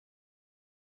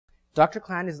Dr.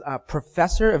 Klann is a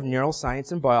professor of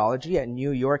neuroscience and biology at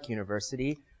New York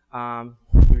University.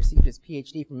 He received his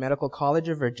PhD from Medical College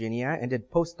of Virginia and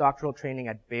did postdoctoral training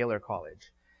at Baylor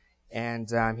College. And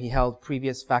he held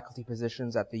previous faculty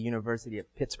positions at the University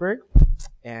of Pittsburgh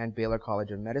and Baylor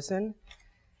College of Medicine.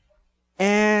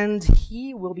 And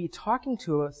he will be talking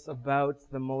to us about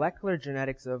the molecular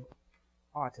genetics of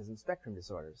autism spectrum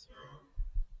disorders.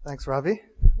 Thanks, Ravi.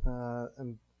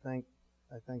 And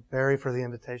I thank Barry for the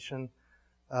invitation.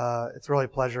 It's really a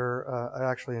pleasure. I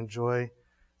actually enjoy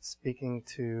speaking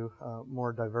to a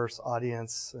more diverse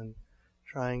audience and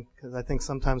trying, because I think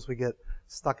sometimes we get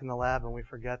stuck in the lab and we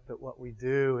forget that what we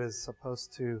do is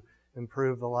supposed to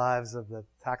improve the lives of the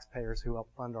taxpayers who help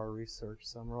fund our research.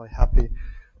 So I'm really happy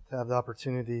to have the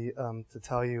opportunity to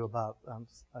tell you about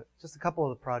just a couple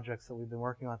of the projects that we've been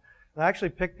working on. And I actually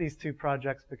picked these two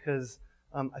projects because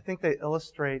I think they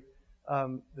illustrate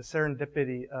the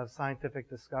serendipity of scientific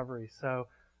discovery. So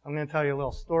I'm going to tell you a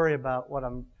little story about what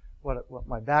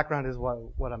my background is,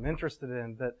 what I'm interested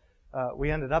in. But we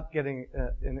ended up getting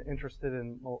interested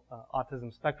in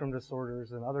autism spectrum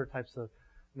disorders and other types of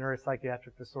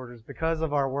neuropsychiatric disorders because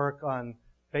of our work on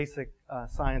basic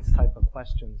science type of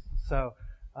questions. So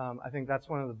I think that's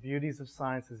one of the beauties of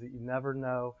science, is that you never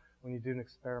know when you do an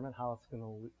experiment how it's going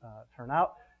to turn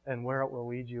out and where it will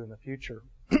lead you in the future.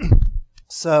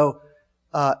 So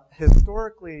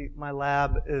historically, my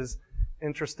lab is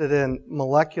interested in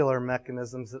molecular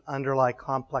mechanisms that underlie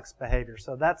complex behavior.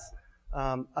 So that's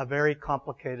a very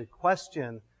complicated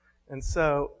question. And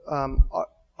so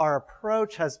our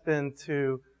approach has been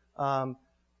to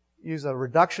use a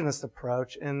reductionist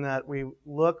approach in that we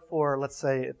look for, let's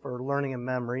say, for learning and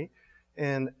memory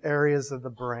in areas of the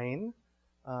brain.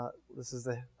 This is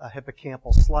a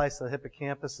hippocampal slice. The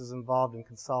hippocampus is involved in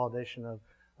consolidation of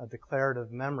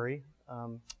declarative memory,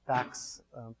 facts,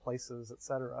 places,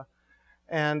 etc.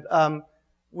 And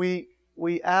we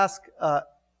ask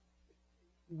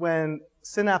when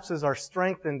synapses are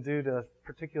strengthened due to a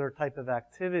particular type of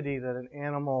activity that an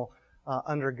animal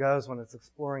undergoes when it's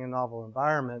exploring a novel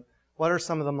environment, what are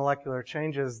some of the molecular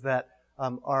changes that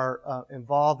are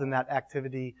involved in that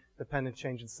activity-dependent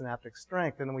change in synaptic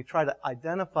strength? And then we try to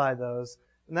identify those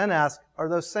and then ask, are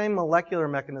those same molecular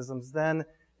mechanisms then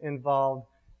involved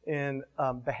in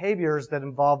behaviors that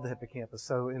involve the hippocampus,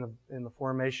 so in the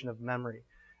formation of memory?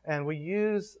 And we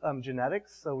use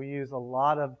genetics, so we use a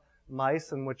lot of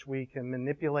mice in which we can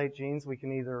manipulate genes. We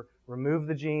can either remove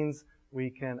the genes, we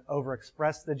can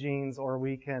overexpress the genes, or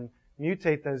we can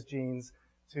mutate those genes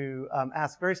to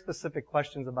ask very specific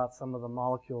questions about some of the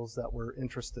molecules that we're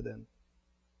interested in.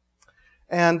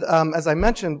 And as I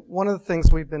mentioned, one of the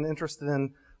things we've been interested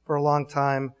in for a long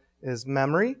time is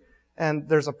memory. And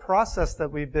there's a process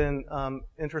that we've been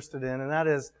interested in, and that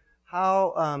is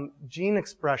how gene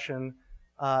expression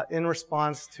in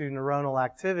response to neuronal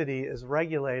activity is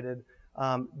regulated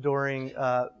during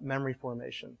memory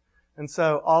formation. And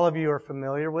so all of you are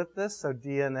familiar with this. So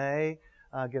DNA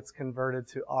gets converted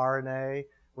to RNA,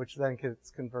 which then gets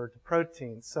converted to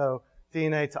protein. So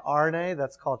DNA to RNA,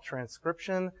 that's called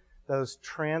transcription. Those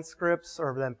transcripts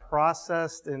are then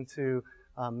processed into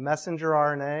messenger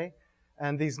RNA.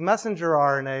 And these messenger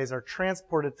RNAs are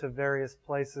transported to various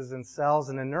places in cells,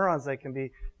 and in neurons they can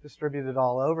be distributed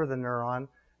all over the neuron,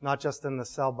 not just in the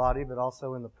cell body, but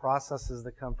also in the processes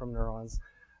that come from neurons.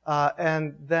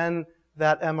 And then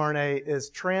that mRNA is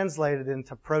translated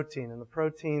into protein, and the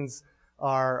proteins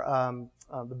are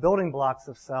the building blocks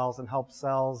of cells and help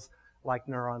cells like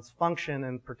neurons function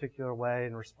in a particular way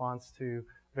in response to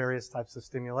various types of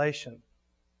stimulation.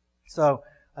 So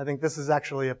I think this is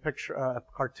actually a picture, a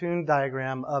cartoon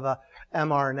diagram of a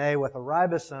mRNA with a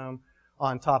ribosome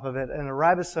on top of it. And a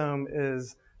ribosome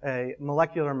is a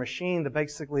molecular machine that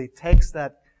basically takes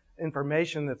that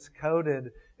information that's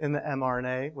coded in the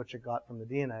mRNA, which it got from the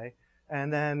DNA,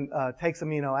 and then takes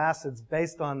amino acids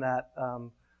based on that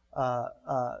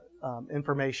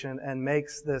information and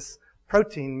makes this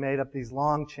protein made up these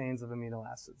long chains of amino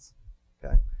acids.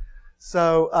 Okay,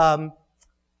 so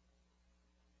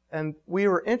and we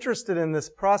were interested in this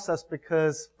process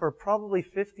because for probably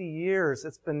 50 years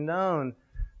it's been known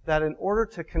that in order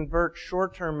to convert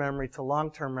short-term memory to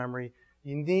long-term memory,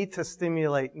 you need to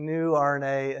stimulate new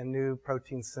RNA and new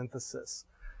protein synthesis.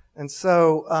 And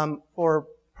so for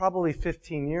probably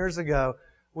 15 years ago,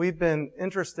 we've been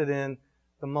interested in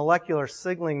the molecular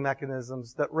signaling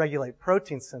mechanisms that regulate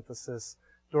protein synthesis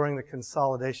during the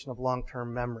consolidation of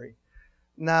long-term memory.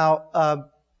 Now,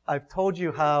 I've told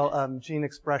you how gene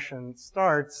expression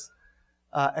starts,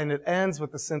 and it ends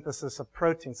with the synthesis of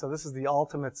protein. So this is the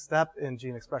ultimate step in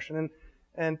gene expression.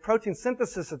 And protein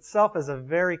synthesis itself is a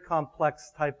very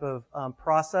complex type of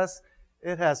process.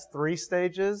 It has 3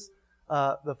 stages.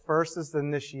 The first is the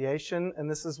initiation, and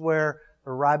this is where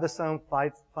the ribosome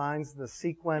finds the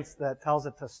sequence that tells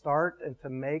it to start and to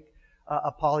make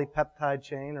a polypeptide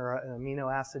chain or an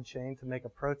amino acid chain to make a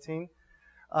protein.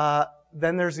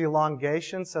 Then there's the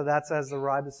elongation, so that's as the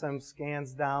ribosome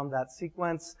scans down that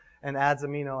sequence and adds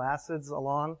amino acids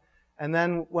along. And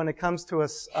then when it comes to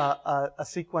a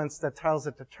sequence that tells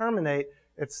it to terminate,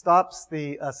 it stops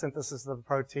the synthesis of the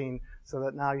protein so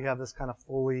that now you have this kind of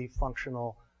fully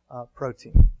functional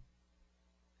protein.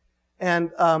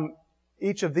 And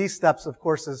each of these steps, of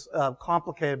course, is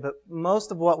complicated, but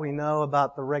most of what we know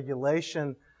about the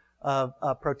regulation of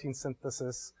protein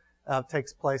synthesis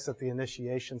takes place at the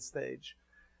initiation stage.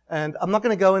 And I'm not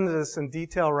going to go into this in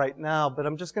detail right now, but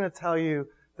I'm just going to tell you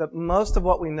that most of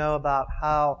what we know about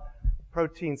how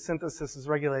protein synthesis is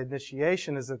regulated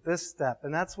initiation is at this step,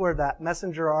 and that's where that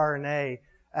messenger RNA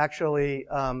actually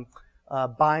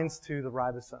binds to the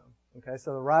ribosome. Okay,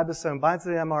 so the ribosome binds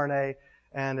to the mRNA,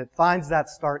 and it finds that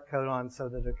start codon so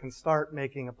that it can start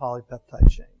making a polypeptide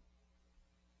chain.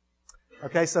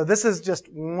 Okay, so this is just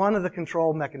one of the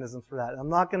control mechanisms for that. I'm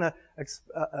not going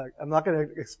to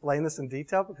explain this in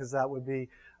detail because that would be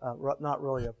not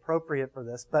really appropriate for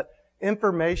this. But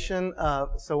information,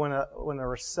 so when a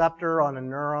receptor on a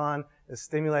neuron is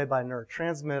stimulated by a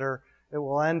neurotransmitter, it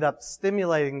will end up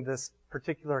stimulating this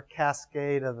particular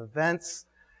cascade of events.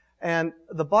 And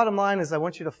the bottom line is I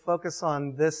want you to focus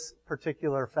on this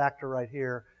particular factor right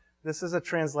here. This is a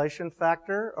translation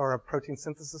factor or a protein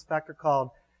synthesis factor called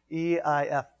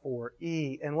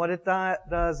EIF4E. And what it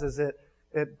does is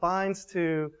it binds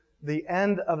to the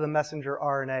end of the messenger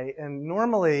RNA. And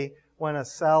normally when a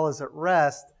cell is at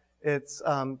rest, it's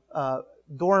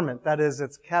dormant. That is,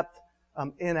 it's kept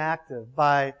inactive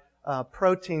by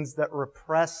proteins that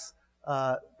repress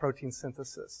protein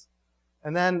synthesis.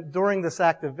 And then during this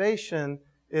activation,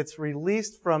 it's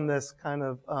released from this kind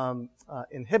of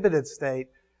inhibited state,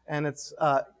 and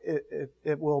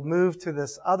it will move to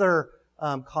this other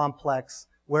complex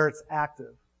where it's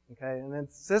active. Okay, and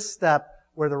it's this step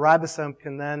where the ribosome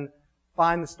can then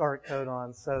find the start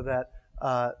codon so that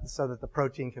the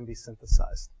protein can be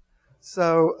synthesized.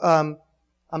 So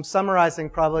I'm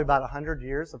summarizing probably about 100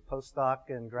 years of postdoc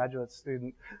and graduate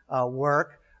student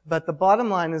work. But the bottom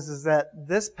line is that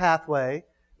this pathway,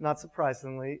 not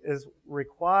surprisingly, is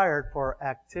required for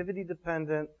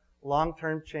activity-dependent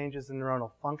long-term changes in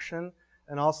neuronal function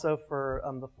and also for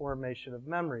the formation of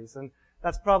memories. And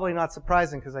that's probably not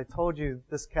surprising because I told you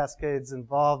this cascade's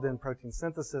involved in protein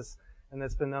synthesis, and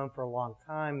it's been known for a long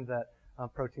time that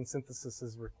protein synthesis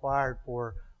is required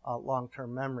for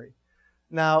long-term memory.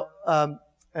 Now,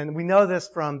 and we know this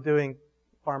from doing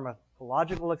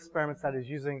pharmacological experiments, that is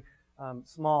using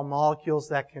small molecules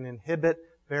that can inhibit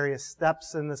various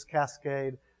steps in this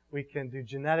cascade. We can do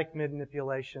genetic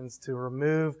manipulations to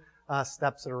remove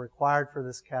steps that are required for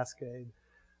this cascade.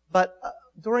 But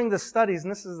during the studies,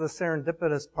 and this is the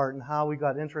serendipitous part and how we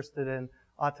got interested in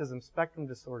autism spectrum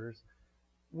disorders,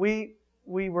 we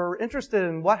were interested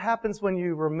in what happens when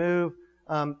you remove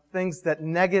things that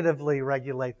negatively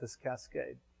regulate this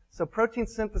cascade. So protein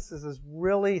synthesis is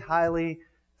really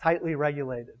tightly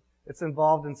regulated. It's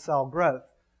involved in cell growth.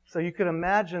 So you could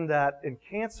imagine that in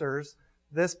cancers,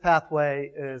 this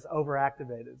pathway is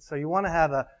overactivated. So you want to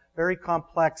have a very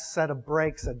complex set of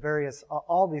brakes at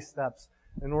all these steps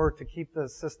in order to keep the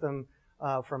system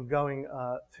from going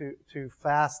too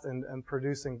fast and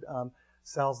producing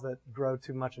cells that grow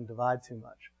too much and divide too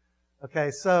much. Okay,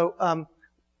 so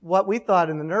what we thought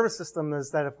in the nervous system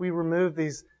is that if we remove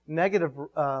these negative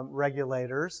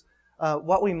regulators,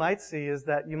 what we might see is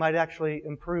that you might actually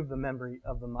improve the memory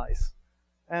of the mice.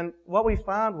 And what we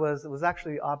found was it was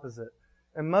actually the opposite.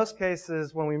 In most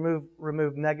cases, when we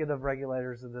remove negative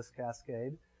regulators of this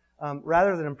cascade,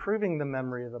 rather than improving the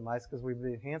memory of the mice, because we'd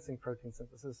be enhancing protein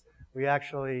synthesis, we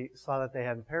actually saw that they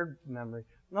had impaired memory.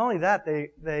 Not only that,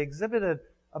 they exhibited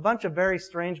a bunch of very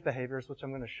strange behaviors, which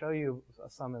I'm going to show you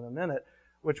some in a minute,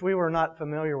 which we were not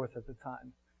familiar with at the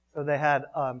time. So they had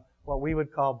what we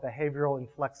would call behavioral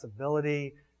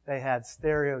inflexibility. They had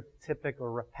stereotypic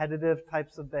or repetitive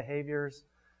types of behaviors.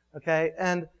 Okay,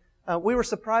 and we were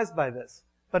surprised by this.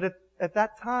 But at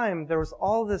that time, there was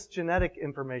all this genetic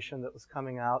information that was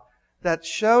coming out that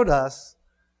showed us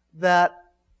that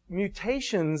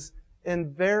mutations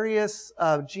in various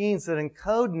genes that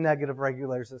encode negative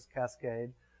regulators of this cascade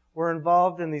were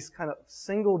involved in these kind of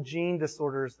single gene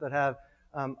disorders that have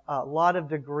a lot of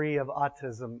degree of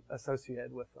autism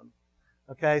associated with them.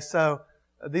 Okay, so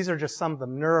these are just some of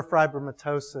them: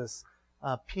 neurofibromatosis,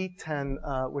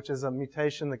 P10, which is a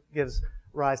mutation that gives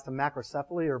rise to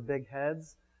macrocephaly or big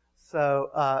heads,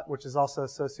 so which is also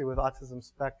associated with autism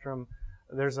spectrum.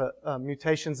 There's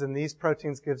mutations in these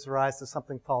proteins gives rise to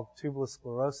something called tuberous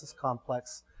sclerosis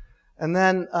complex. And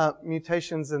then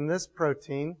mutations in this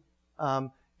protein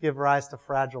give rise to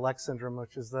Fragile X syndrome,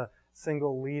 which is the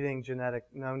single leading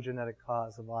known genetic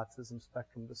cause of autism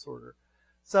spectrum disorder.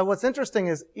 So what's interesting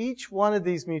is each one of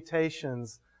these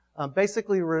mutations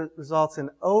basically results in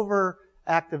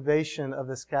overactivation of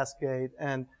this cascade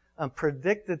and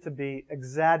predicted to be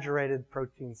exaggerated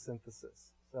protein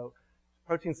synthesis. So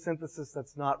protein synthesis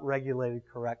that's not regulated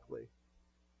correctly.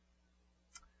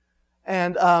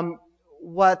 And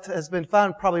what has been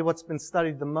found, probably what's been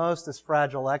studied the most, is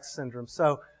Fragile X syndrome.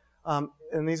 So,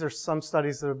 and these are some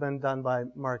studies that have been done by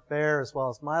Mark Baer as well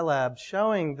as my lab,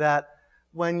 showing that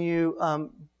when you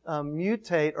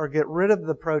mutate or get rid of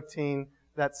the protein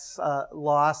that's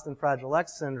lost in Fragile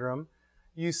X syndrome,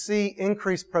 you see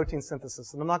increased protein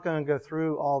synthesis. And I'm not going to go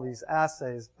through all these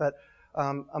assays, but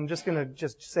I'm just going to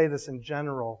say this in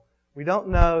general. We don't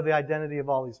know the identity of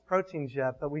all these proteins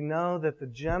yet, but we know that the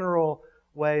general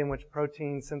way in which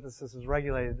protein synthesis is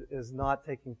regulated is not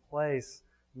taking place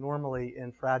normally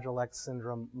in Fragile X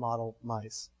syndrome model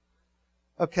mice.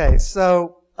 Okay,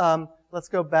 so let's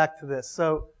go back to this.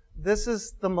 So this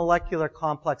is the molecular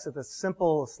complex at the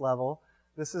simplest level.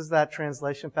 This is that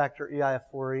translation factor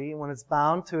EIF4E. When it's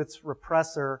bound to its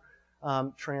repressor,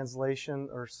 translation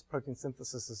or protein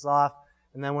synthesis is off.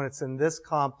 And then when it's in this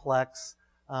complex,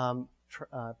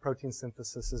 protein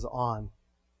synthesis is on.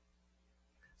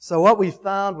 So what we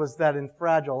found was that in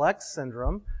Fragile X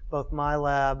syndrome, both my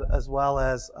lab as well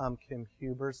as Kim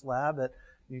Huber's lab at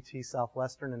UT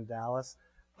Southwestern in Dallas,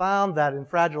 found that in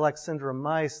Fragile X syndrome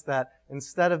mice that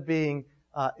instead of being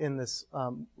in this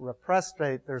repressed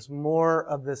state, there's more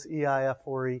of this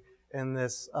EIF4E in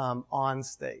this on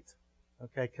state.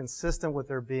 Okay, consistent with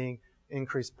there being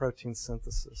increased protein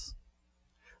synthesis.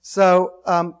 So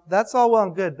that's all well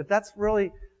and good, but that's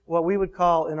really what we would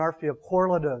call in our field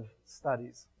correlative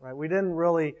studies, right? We didn't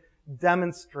really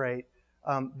demonstrate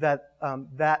that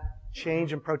that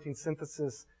change in protein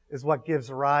synthesis is what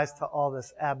gives rise to all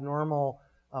this abnormal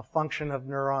function of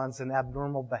neurons and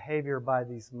abnormal behavior by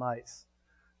these mice.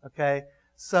 Okay,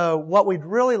 so what we'd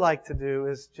really like to do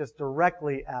is just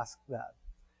directly ask that.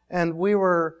 And we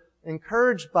were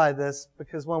encouraged by this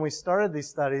because when we started these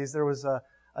studies, there was a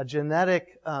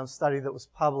genetic study that was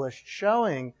published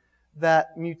showing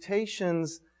that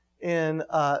mutations in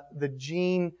the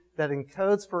gene that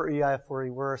encodes for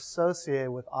EIF4E were associated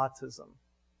with autism.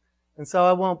 And so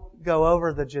I won't go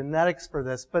over the genetics for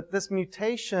this, but this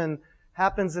mutation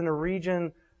happens in a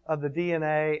region of the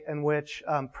DNA in which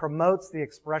promotes the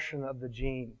expression of the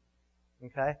gene.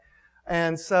 Okay?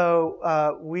 And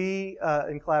so we,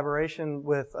 in collaboration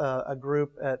with a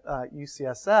group at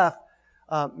UCSF,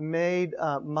 made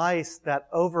mice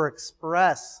that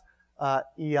overexpress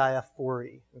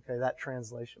EIF4E, okay, that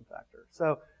translation factor.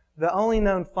 So the only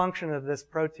known function of this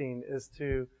protein is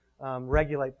to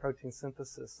regulate protein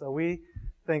synthesis. So we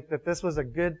think that this was a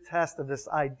good test of this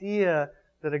idea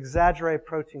that exaggerated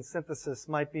protein synthesis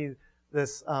might be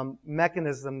this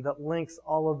mechanism that links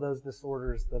all of those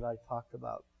disorders that I talked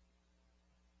about.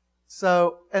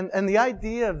 So, and the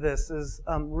idea of this is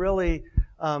really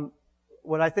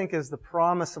what I think is the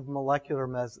promise of molecular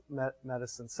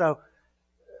medicine. So,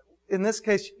 in this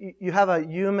case, you have a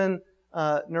human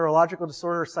neurological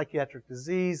disorder, psychiatric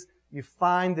disease. You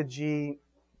find the gene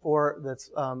that's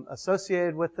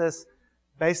associated with this.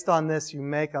 Based on this, you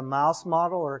make a mouse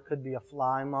model, or it could be a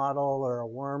fly model or a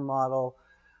worm model.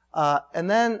 And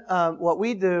then what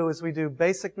we do is we do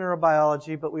basic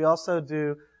neurobiology, but we also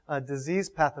do disease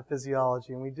pathophysiology.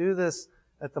 And we do this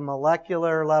at the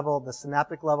molecular level, the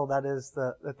synaptic level, that is,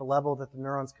 at the level that the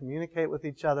neurons communicate with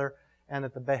each other, and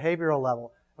at the behavioral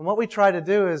level. And what we try to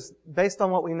do is, based on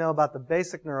what we know about the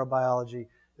basic neurobiology,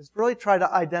 is really try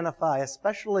to identify,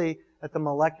 especially at the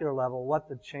molecular level, what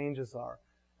the changes are.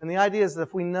 And the idea is that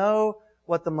if we know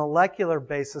what the molecular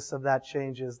basis of that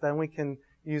change is, then we can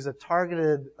use a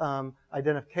targeted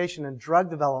identification and drug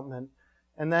development,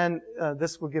 and then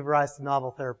this will give rise to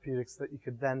novel therapeutics that you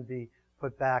could then be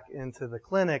put back into the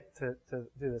clinic to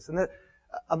do this. And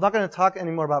I'm not going to talk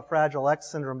anymore about Fragile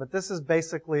X syndrome, but this is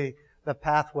basically the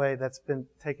pathway that's been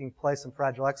taking place in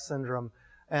Fragile X syndrome.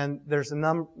 And there's a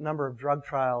number of drug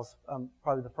trials,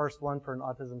 probably the first one for an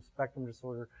autism spectrum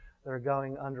disorder, that are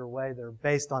going underway that are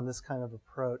based on this kind of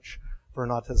approach for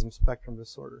an autism spectrum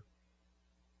disorder.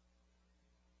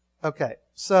 Okay,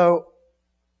 so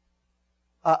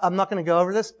I'm not going to go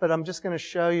over this, but I'm just going to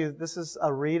show you, this is a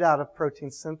readout of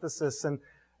protein synthesis. And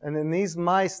And in these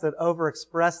mice that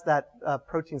overexpress that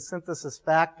protein synthesis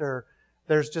factor,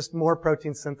 there's just more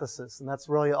protein synthesis, and that's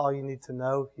really all you need to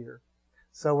know here.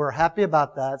 So we're happy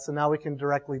about that, so now we can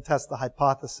directly test the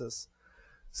hypothesis.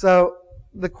 So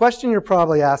the question you're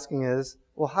probably asking is,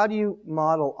 well, how do you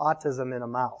model autism in a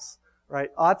mouse, right?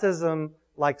 Autism,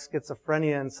 like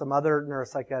schizophrenia and some other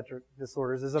neuropsychiatric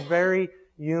disorders, is a very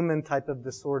human type of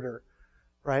disorder,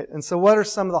 right? And so what are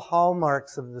some of the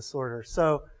hallmarks of the disorder?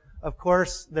 So, of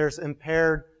course, there's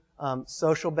impaired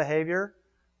social behavior,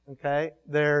 okay?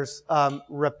 There's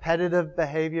repetitive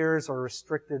behaviors or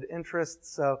restricted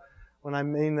interests. So when I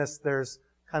mean this, there's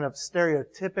kind of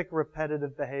stereotypic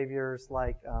repetitive behaviors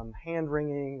like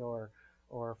hand-wringing or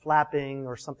flapping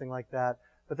or something like that.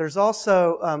 But there's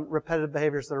also repetitive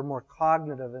behaviors that are more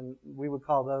cognitive, and we would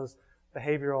call those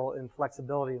behavioral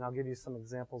inflexibility, and I'll give you some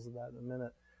examples of that in a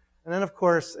minute. And then, of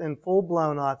course, in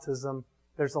full-blown autism,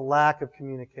 there's a lack of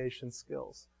communication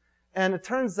skills. And it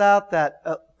turns out that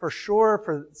for sure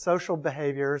for social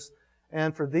behaviors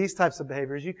and for these types of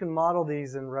behaviors, you can model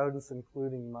these in rodents,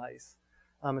 including mice.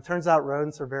 It turns out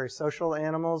rodents are very social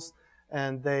animals,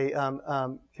 and they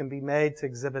can be made to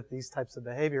exhibit these types of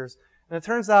behaviors. And it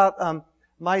turns out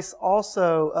mice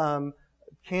also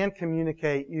can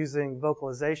communicate using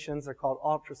vocalizations. They're called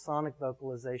ultrasonic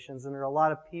vocalizations, and there are a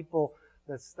lot of people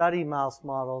that study mouse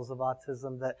models of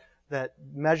autism that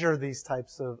measure these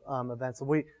types of events.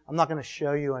 I'm not going to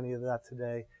show you any of that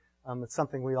today. It's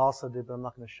something we also do, but I'm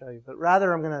not going to show you. But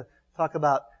rather, I'm going to talk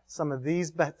about some of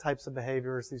these types of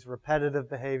behaviors, these repetitive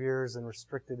behaviors and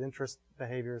restricted interest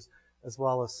behaviors, as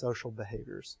well as social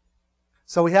behaviors.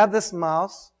 So we have this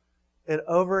mouse. It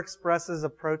overexpresses a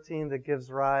protein that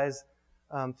gives rise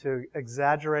to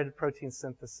exaggerated protein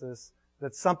synthesis.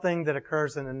 That's something that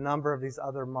occurs in a number of these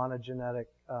other monogenic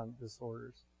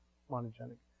disorders.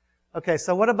 Monogenic. Okay,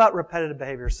 so what about repetitive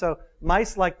behavior? So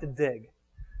mice like to dig.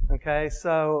 Okay,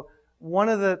 so one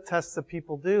of the tests that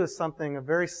people do is something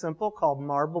very simple called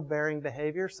marble-bearing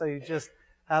behavior. So you just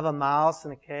have a mouse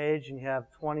in a cage and you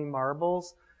have 20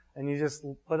 marbles, and you just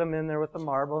put them in there with the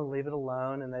marble and leave it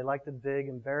alone, and they like to dig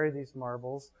and bury these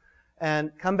marbles.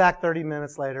 And come back 30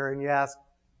 minutes later and you ask,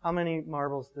 how many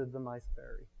marbles did the mice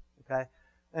bury? Okay?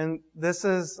 And this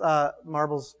is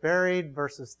marbles buried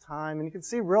versus time. And you can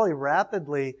see really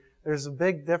rapidly there's a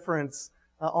big difference,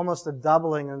 almost a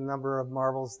doubling in the number of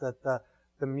marbles that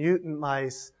the mutant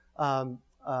mice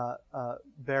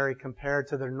bury compared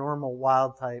to their normal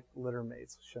wild-type litter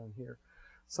mates shown here.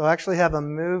 So I actually have a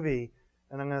movie,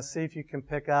 and I'm going to see if you can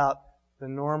pick out the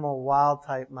normal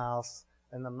wild-type mouse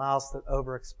and the mouse that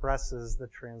overexpresses the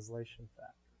translation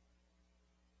factor.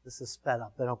 This is sped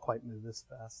up. They don't quite move this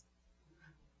fast.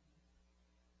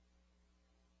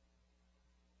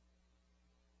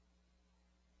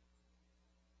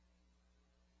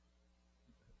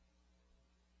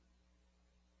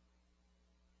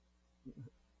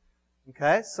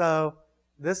 Okay, so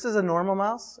this is a normal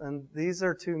mouse, and these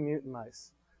are two mutant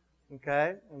mice.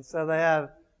 Okay, and so they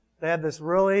have this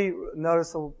really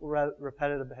noticeable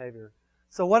repetitive behavior.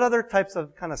 So what other types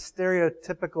of kind of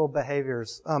stereotypical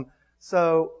behaviors?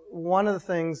 So one of the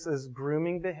things is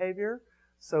grooming behavior.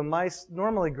 So mice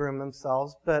normally groom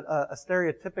themselves, but a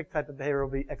stereotypic type of behavior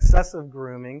will be excessive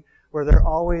grooming, where they're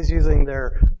always using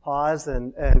their paws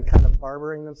and kind of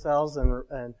barbering themselves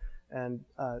and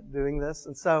doing this.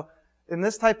 And so in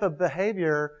this type of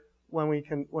behavior, when we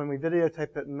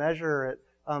videotape it and measure it,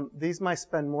 these mice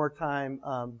spend more time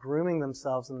grooming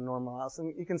themselves in the normal mouse.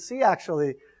 And you can see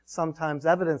actually sometimes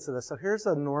evidence of this. So here's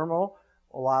a normal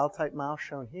wild-type mouse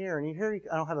shown here. And here,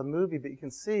 I don't have a movie, but you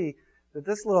can see that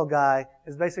this little guy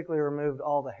has basically removed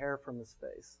all the hair from his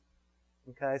face.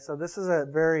 Okay, so this is a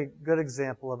very good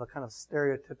example of a kind of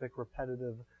stereotypic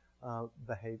repetitive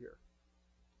behavior.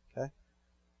 Okay.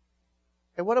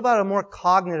 Okay, what about a more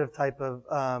cognitive type of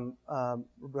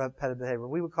repetitive behavior?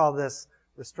 We would call this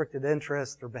restricted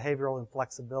interest or behavioral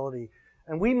inflexibility.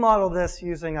 And we model this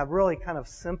using a really kind of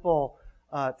simple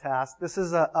task. This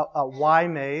is a Y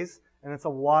maze, and it's a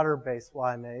water-based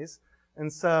Y maze.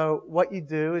 And so what you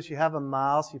do is you have a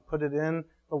mouse, you put it in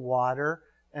the water,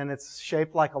 and it's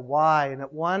shaped like a Y. And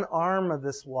at one arm of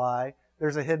this Y,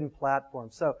 there's a hidden platform.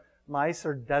 So mice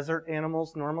are desert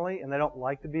animals normally, and they don't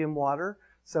like to be in water.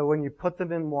 So when you put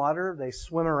them in water, they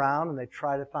swim around and they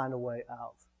try to find a way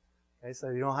out. Okay, so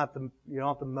you don't have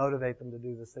to motivate them to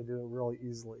do this. They do it really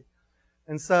easily.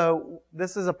 And so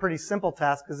this is a pretty simple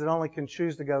task because it only can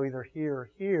choose to go either here or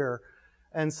here.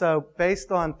 And so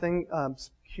based on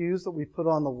cues that we put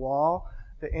on the wall,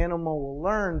 the animal will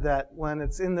learn that when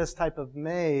it's in this type of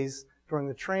maze during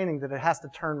the training, that it has to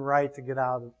turn right to get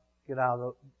out get out of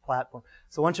the platform.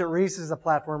 So once it reaches the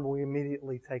platform, we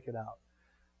immediately take it out.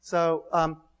 So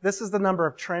this is the number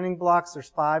of training blocks. There's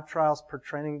 5 trials per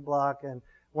training block, and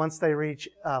once they reach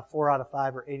 4 out of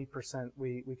 5 or 80%,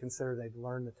 we consider they've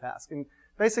learned the task. And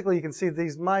basically, you can see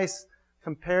these mice,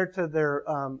 compared to their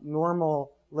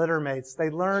normal litter mates, they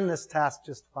learn this task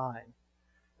just fine.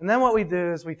 And then what we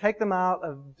do is we take them out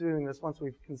of doing this once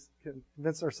we've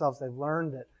convinced ourselves they've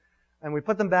learned it, and we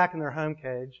put them back in their home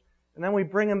cage, and then we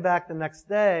bring them back the next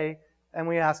day, and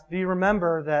we ask, do you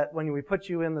remember that when we put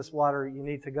you in this water, you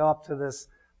need to go up to this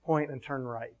point and turn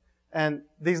right? And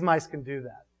these mice can do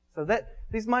that. So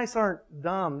these mice aren't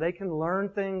dumb. They can learn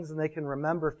things and they can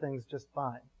remember things just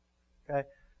fine. Okay?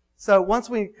 So once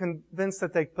we convince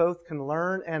that they both can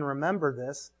learn and remember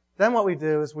this, then what we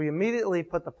do is we immediately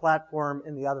put the platform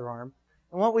in the other arm.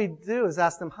 And what we do is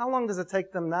ask them, how long does it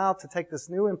take them now to take this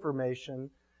new information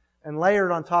and layer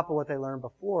it on top of what they learned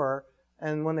before?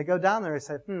 And when they go down there, they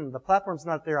say, the platform's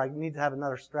not there. I need to have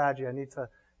another strategy. I need to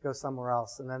go somewhere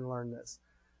else and then learn this.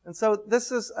 And so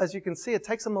this is, as you can see, it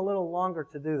takes them a little longer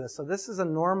to do this. So this is a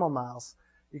normal mouse.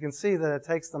 You can see that it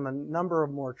takes them a number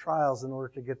of more trials in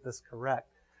order to get this correct.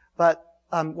 But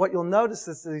what you'll notice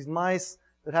is these mice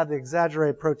that have the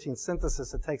exaggerated protein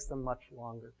synthesis, it takes them much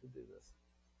longer to do this.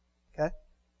 Okay?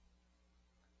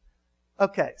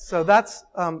 Okay, so that's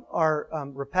our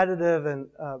repetitive and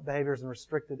behaviors and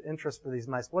restricted interest for these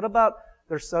mice. What about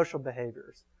their social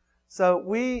behaviors? So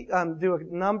we do a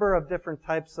number of different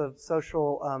types of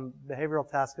social behavioral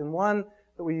tasks, and one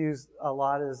that we use a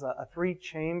lot is a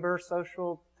 3-chamber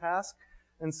social task.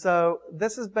 And so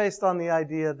this is based on the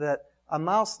idea that a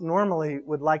mouse normally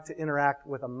would like to interact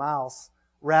with a mouse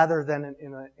rather than an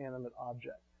inanimate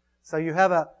object. So you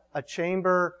have a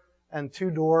chamber and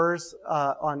 2 doors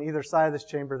on either side of this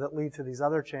chamber that lead to these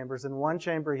other chambers. In one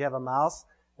chamber you have a mouse,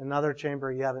 in another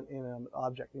chamber you have an inanimate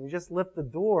object. And you just lift the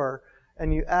door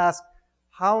and you ask,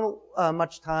 how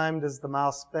much time does the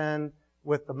mouse spend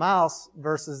with the mouse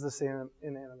versus this inanimate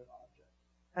object?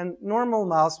 And normal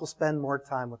mouse will spend more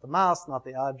time with the mouse, not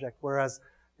the object, whereas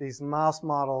these mouse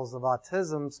models of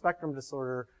autism spectrum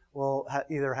disorder will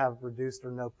either have reduced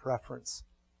or no preference.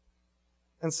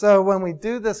 And so when we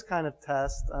do this kind of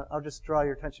test, I'll just draw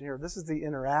your attention here. This is the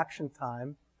interaction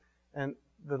time, and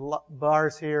the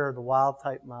bars here are the wild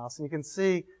type mouse. And you can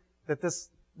see that this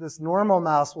normal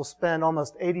mouse will spend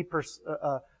almost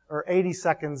 80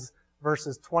 seconds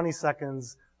versus 20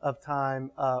 seconds of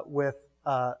time with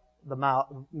the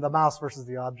mouse versus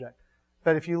the object.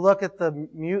 But if you look at the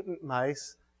mutant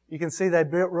mice, you can see they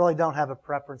really don't have a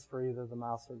preference for either the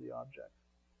mouse or the object.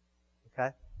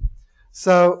 Okay?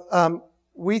 So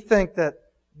we think that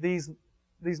these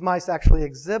mice actually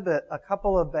exhibit a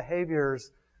couple of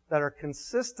behaviors that are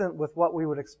consistent with what we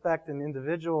would expect in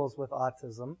individuals with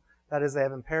autism. That is, they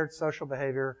have impaired social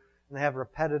behavior and they have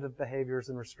repetitive behaviors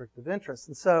and restrictive interests.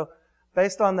 And so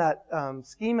based on that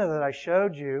schema that I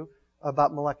showed you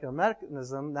about molecular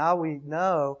mechanism, now we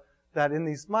know that in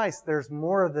these mice, there's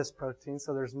more of this protein,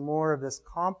 so there's more of this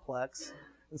complex.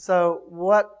 And so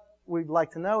what we'd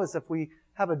like to know is if we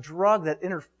have a drug that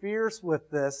interferes with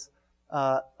this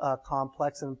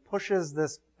complex and pushes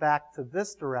this back to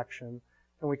this direction,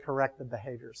 can we correct the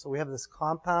behavior? So we have this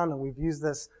compound, and we've used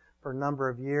this for a number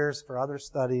of years for other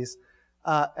studies,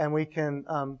 and we can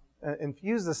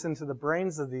infuse this into the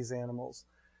brains of these animals.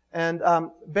 And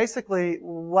basically,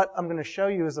 what I'm going to show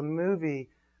you is a movie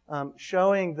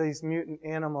showing these mutant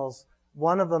animals.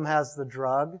 One of them has the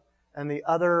drug, and the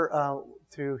other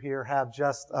 2 here have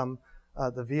just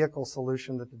the vehicle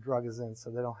solution that the drug is in, so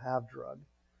they don't have drug.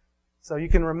 So you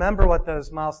can remember what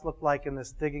those mouse looked like in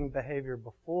this digging behavior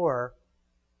before.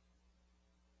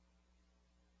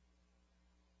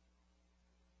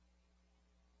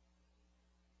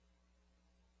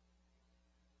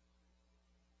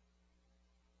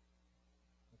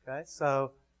 Okay,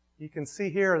 so you can see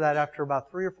here that after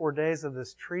about 3 or 4 days of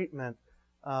this treatment,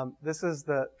 this is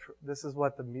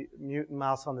what the mutant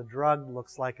mouse on the drug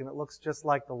looks like, and it looks just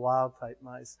like the wild type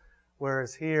mice.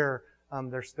 Whereas here,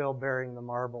 they're still bearing the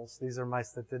marbles. These are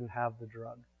mice that didn't have the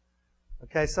drug.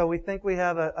 Okay, so we think we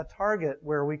have a target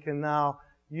where we can now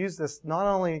use this not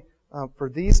only for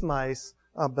these mice,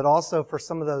 but also for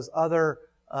some of those other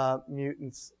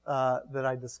mutants that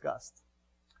I discussed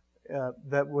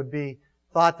that would be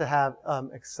thought to have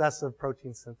excessive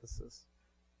protein synthesis.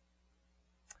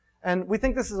 And we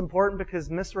think this is important because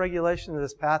misregulation of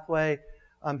this pathway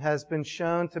has been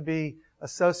shown to be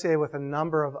associated with a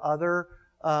number of other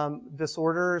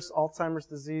disorders, Alzheimer's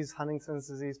disease, Huntington's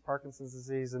disease, Parkinson's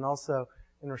disease, and also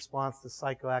in response to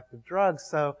psychoactive drugs.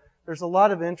 So there's a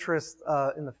lot of interest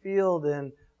in the field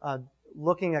in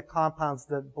looking at compounds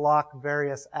that block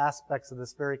various aspects of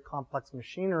this very complex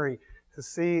machinery to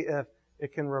see if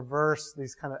it can reverse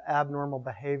these kind of abnormal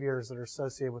behaviors that are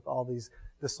associated with all these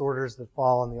disorders that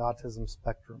fall on the autism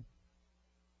spectrum.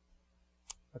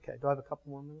 Okay, do I have a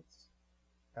couple more minutes?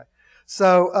 Okay.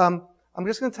 So I'm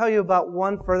just going to tell you about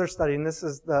one further study, and this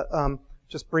is the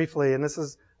just briefly, and this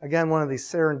is again one of these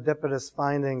serendipitous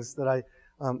findings that I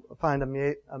find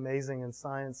amazing in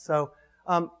science. So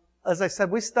as I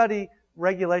said, we study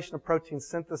regulation of protein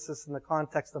synthesis in the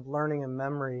context of learning and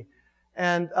memory,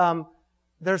 and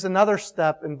there's another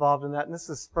step involved in that, and this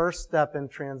is first step in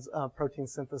protein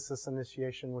synthesis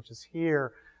initiation, which is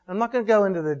here. I'm not going to go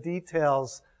into the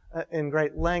details in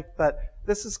great length, but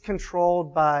this is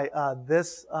controlled by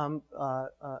this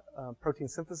protein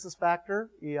synthesis factor,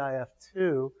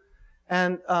 EIF2,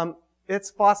 and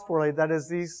it's phosphorylated. That is,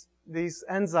 these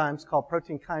enzymes called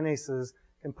protein kinases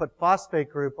can put phosphate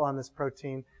group on this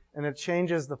protein, and it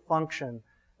changes the function.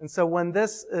 And so when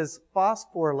this is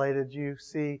phosphorylated, you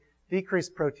see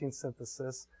decreased protein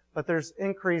synthesis, but there's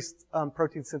increased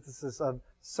protein synthesis of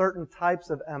certain types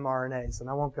of mRNAs, and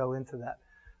I won't go into that.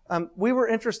 We were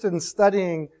interested in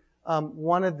studying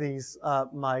one of these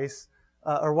mice,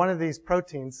 or one of these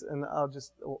proteins, and I'll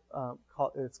just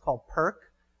it's called PERK.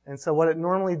 And so what it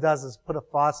normally does is put a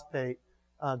phosphate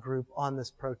group on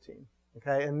this protein.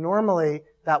 Okay, and normally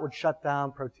that would shut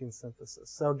down protein synthesis.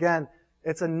 So again,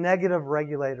 it's a negative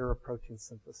regulator of protein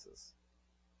synthesis.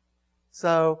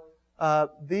 So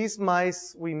these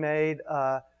mice we made,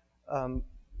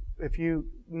 if you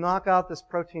knock out this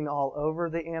protein all over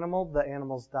the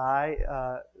animals die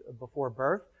before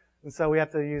birth. And so we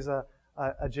have to use a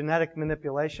genetic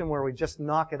manipulation where we just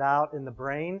knock it out in the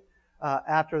brain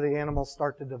after the animals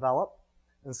start to develop.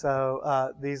 And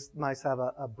so these mice have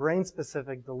a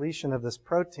brain-specific deletion of this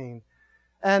protein.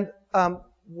 And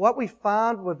what we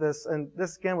found with this, and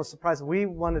this again was surprising, we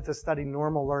wanted to study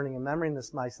normal learning and memory in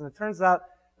this mice. And it turns out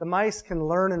the mice can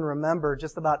learn and remember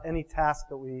just about any task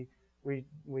that we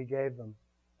gave them.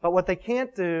 But what they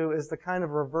can't do is the kind of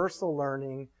reversal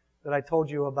learning that I told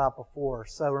you about before.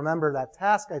 So remember that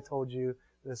task I told you,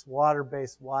 this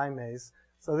water-based Y maze.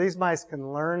 So these mice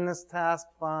can learn this task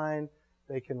fine.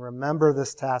 They can remember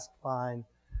this task fine.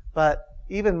 But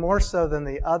even more so than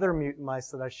the other mutant mice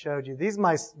that I showed you, these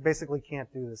mice basically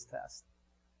can't do this test.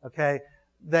 Okay?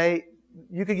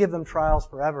 You could give them trials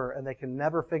forever, and they can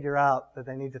never figure out that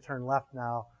they need to turn left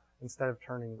now instead of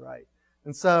turning right.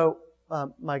 And so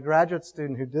my graduate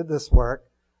student who did this work,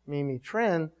 Mimi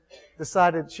Trin,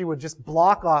 decided she would just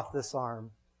block off this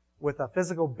arm with a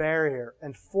physical barrier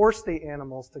and force the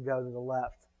animals to go to the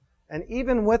left. And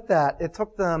even with that, it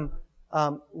took them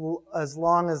as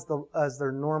long as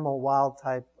their normal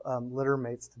wild-type litter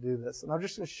mates to do this. And I'm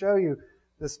just going to show you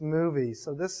this movie.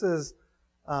 So this is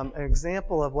an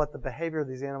example of what the behavior of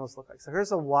these animals look like. So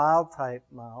here's a wild-type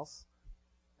mouse.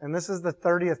 And this is the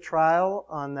 30th trial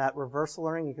on that reversal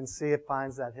learning. You can see it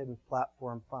finds that hidden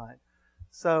platform fine.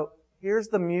 So here's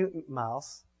the mutant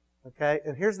mouse, okay?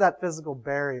 And here's that physical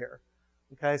barrier,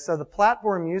 okay? So the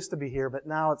platform used to be here, but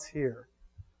now it's here.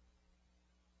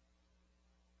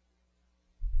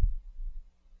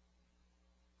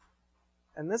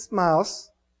 And this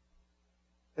mouse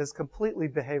is completely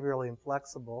behaviorally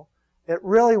inflexible. It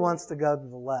really wants to go to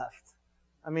the left.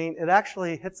 I mean, it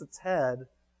actually hits its head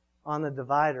on the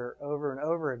divider over and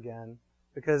over again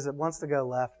because it wants to go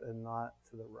left and not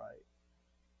to the right.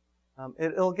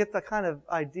 It'll get the kind of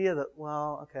idea that,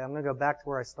 well, okay, I'm going to go back to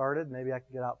where I started. Maybe I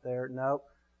could get out there. Nope.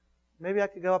 Maybe I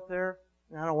could go up there.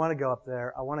 I don't want to go up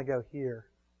there. I want to go here.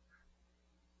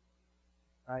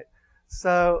 Right?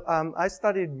 So I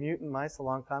studied mutant mice a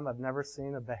long time. I've never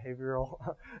seen a behavioral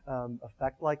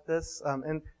effect like this.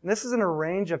 And this is in a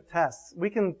range of tests.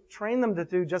 We can train them to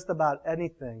do just about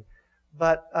anything.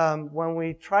 But when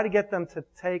we try to get them to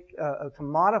to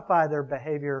modify their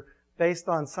behavior based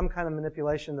on some kind of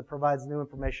manipulation that provides new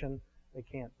information, they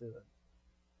can't do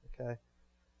it. Okay,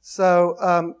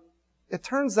 so it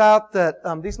turns out that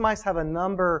these mice have a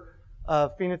number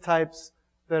of phenotypes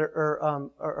that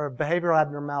are behavioral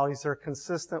abnormalities that are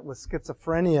consistent with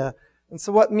schizophrenia. And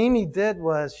so what Mimi did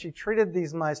was she treated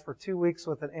these mice for 2 weeks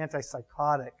with an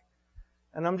antipsychotic.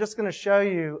 And I'm just going to show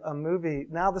you a movie.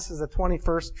 Now this is a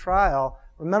 21st trial.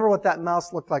 Remember what that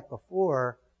mouse looked like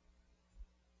before.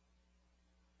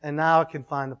 And now it can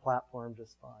find the platform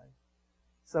just fine.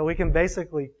 So we can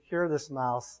basically cure this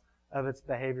mouse of its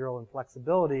behavioral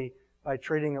inflexibility by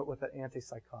treating it with an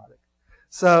antipsychotic.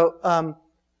 So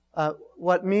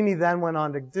what Mimi then went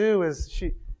on to do is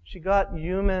she got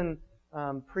human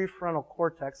prefrontal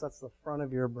cortex. That's the front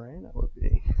of your brain. That would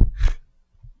be.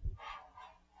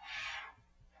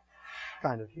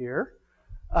 kind of here,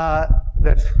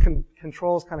 that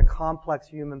controls kind of complex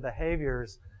human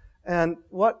behaviors. And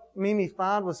what Mimi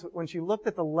found was when she looked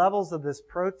at the levels of this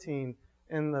protein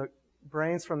in the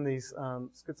brains from these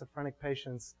schizophrenic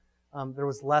patients, there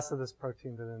was less of this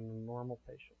protein than in normal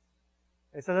patients.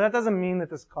 Okay, so that doesn't mean that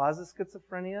this causes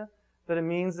schizophrenia, but it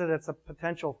means that it's a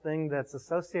potential thing that's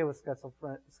associated with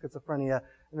schizophrenia.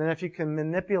 And then if you can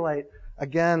manipulate,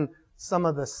 again, some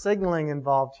of the signaling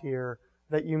involved here,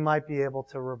 that you might be able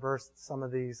to reverse some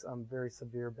of these very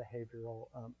severe behavioral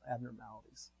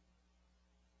abnormalities.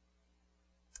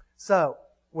 So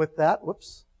with that,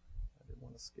 whoops, I didn't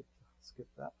want to skip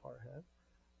that far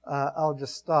ahead. I'll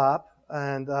just stop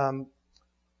and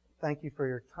thank you for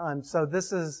your time. So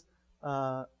this is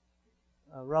a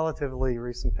relatively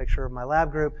recent picture of my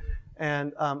lab group,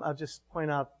 and I'll just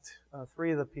point out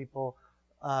three of the people.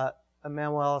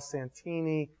 Emanuela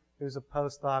Santini, who's a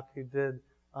postdoc who did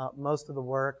most of the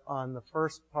work on the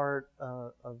first part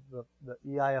of the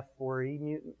EIF4E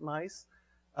mutant mice.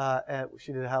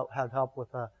 She had help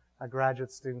with a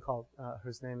graduate student called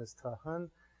whose name is Ta Hun.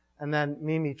 And then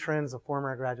Mimi Trin's a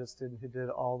former graduate student who did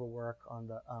all the work on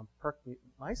the PERK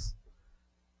mutant mice.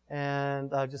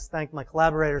 And I just thank my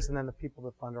collaborators and then the people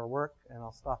that fund our work, and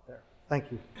I'll stop there.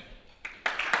 Thank you.